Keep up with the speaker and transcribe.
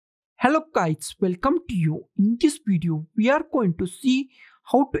Hello guys, welcome to you. In this video, we are going to see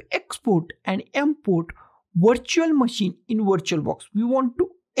how to export and import virtual machine in VirtualBox. We want to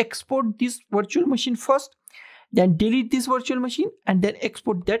export this virtual machine first, then delete this virtual machine and then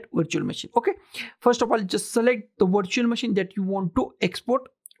export that virtual machine. Okay, first of all, just select the virtual machine that you want to export.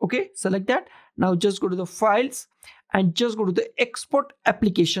 Okay, select that. Now just go to the files and just go to the export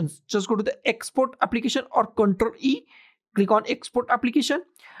applications. Just go to the export application or Ctrl E, click on export application.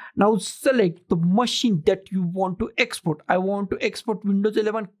 Now select the machine that you want to export. I want to export Windows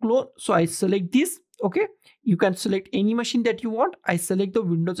 11 clone, so I select this. Okay, you can select any machine that you want. I select the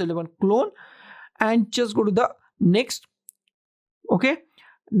Windows 11 clone and just go to the next. Okay,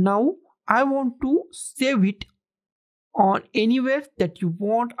 now I want to save it on anywhere that you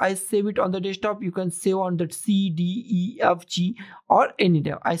want. I save it on the desktop. You can save on the C, D, E, F, G or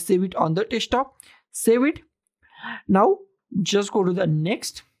anywhere. I save it on the desktop. Save it. Now just go to the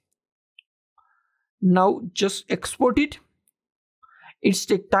next. Now just export it. It's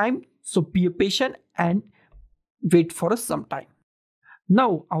take time, so be patient and wait for some time.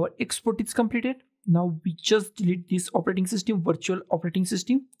 Now our export is completed. Now we just delete this operating system, virtual operating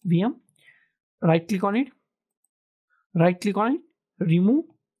system, VM. Right click on it. Right click on it. Remove.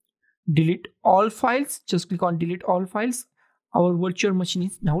 Delete all files. Just click on delete all files. Our virtual machine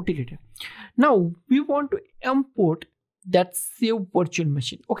is now deleted. Now we want to import that save virtual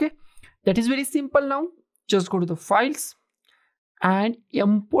machine. Okay, that is very simple. Now just go to the files and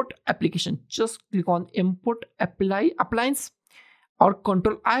import application. Just click on import appliance or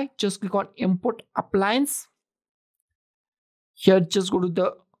Ctrl I. Just click on import appliance. Here just go to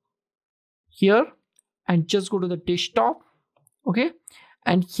the here and just go to the desktop. Okay,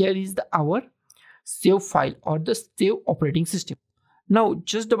 and here is the our save file or the save operating system. Now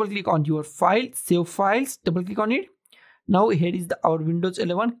just double click on your file, save files, double click on it. Now here is the our Windows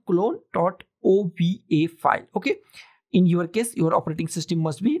 11 clone.ova file. Okay, in your case your operating system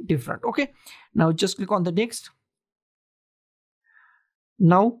must be different. Okay, now just click on the next.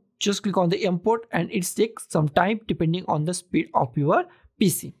 Now just click on the import and it takes some time depending on the speed of your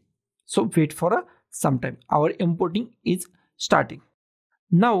PC, so wait for some time. Our importing is starting.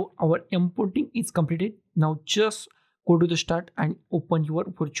 Now our importing is completed. Now just go to the start and open your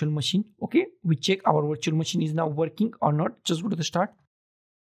virtual machine. Okay, we check our virtual machine is now working or not. Just go to the start.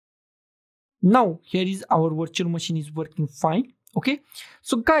 Now here is our virtual machine is working fine. Okay,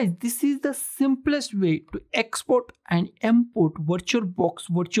 so guys, this is the simplest way to export and import VirtualBox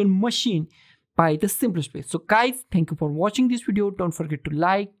virtual machine by the simplest way. So guys, thank you for watching this video. Don't forget to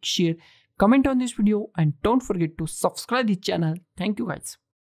like, share, comment on this video and don't forget to subscribe this channel. Thank you guys.